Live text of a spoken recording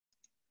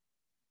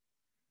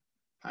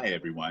Hi,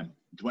 everyone.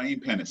 Duane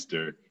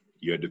Pennister,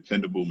 your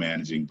dependable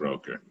managing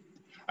broker.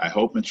 I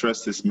hope and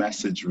trust this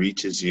message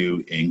reaches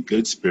you in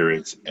good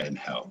spirits and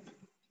health.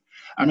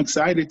 I'm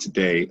excited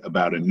today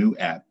about a new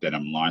app that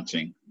I'm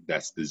launching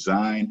that's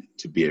designed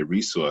to be a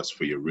resource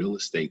for your real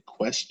estate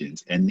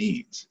questions and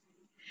needs.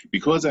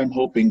 Because I'm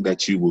hoping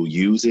that you will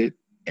use it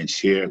and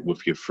share it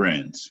with your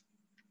friends,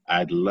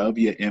 I'd love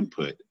your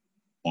input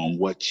on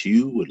what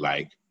you would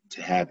like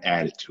to have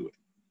added to it.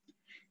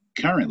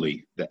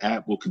 Currently, the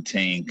app will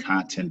contain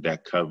content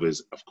that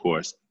covers, of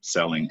course,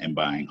 selling and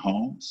buying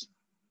homes,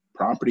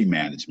 property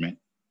management,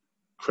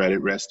 credit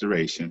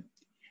restoration,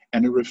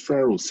 and a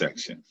referral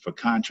section for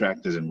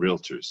contractors and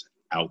realtors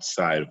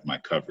outside of my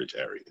coverage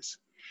areas,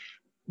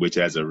 which,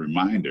 as a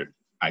reminder,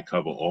 I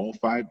cover all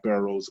 5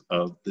 boroughs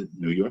of the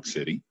New York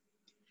City: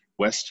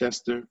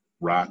 Westchester,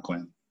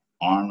 Rockland,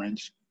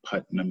 Orange,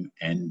 Putnam,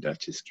 and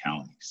Dutchess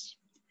counties.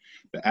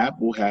 The app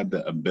will have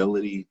the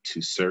ability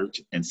to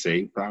search and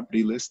save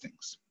property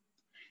listings.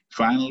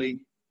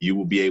 Finally, you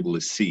will be able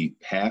to see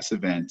past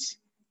events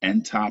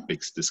and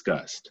topics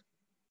discussed,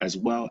 as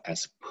well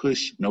as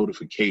push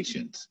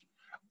notifications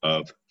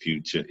of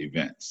future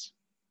events.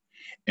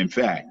 In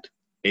fact,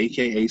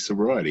 AKA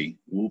Sorority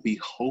will be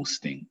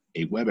hosting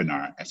a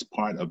webinar as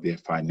part of their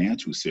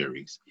financial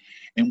series,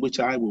 in which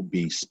I will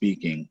be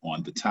speaking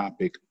on the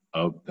topic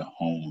of the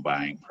home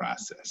buying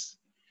process.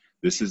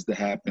 This is to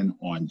happen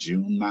on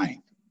June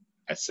 9th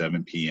at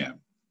 7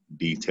 p.m.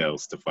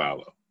 Details to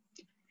follow.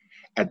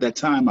 At that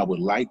time, I would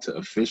like to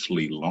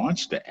officially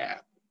launch the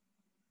app,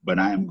 but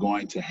I am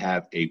going to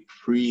have a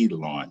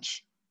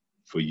pre-launch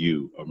for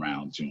you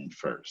around June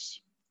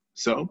 1st.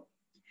 So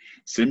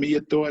send me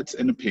your thoughts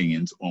and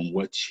opinions on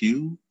what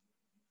you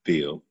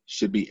feel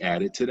should be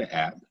added to the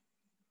app,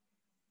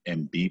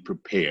 and be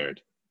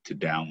prepared to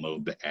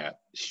download the app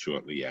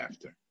shortly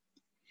after.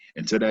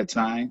 Until that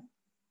time,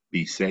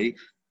 be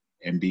safe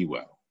and be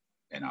well,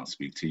 and I'll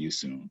speak to you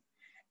soon.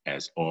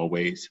 As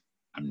always,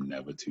 I'm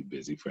never too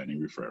busy for any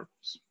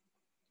referrals.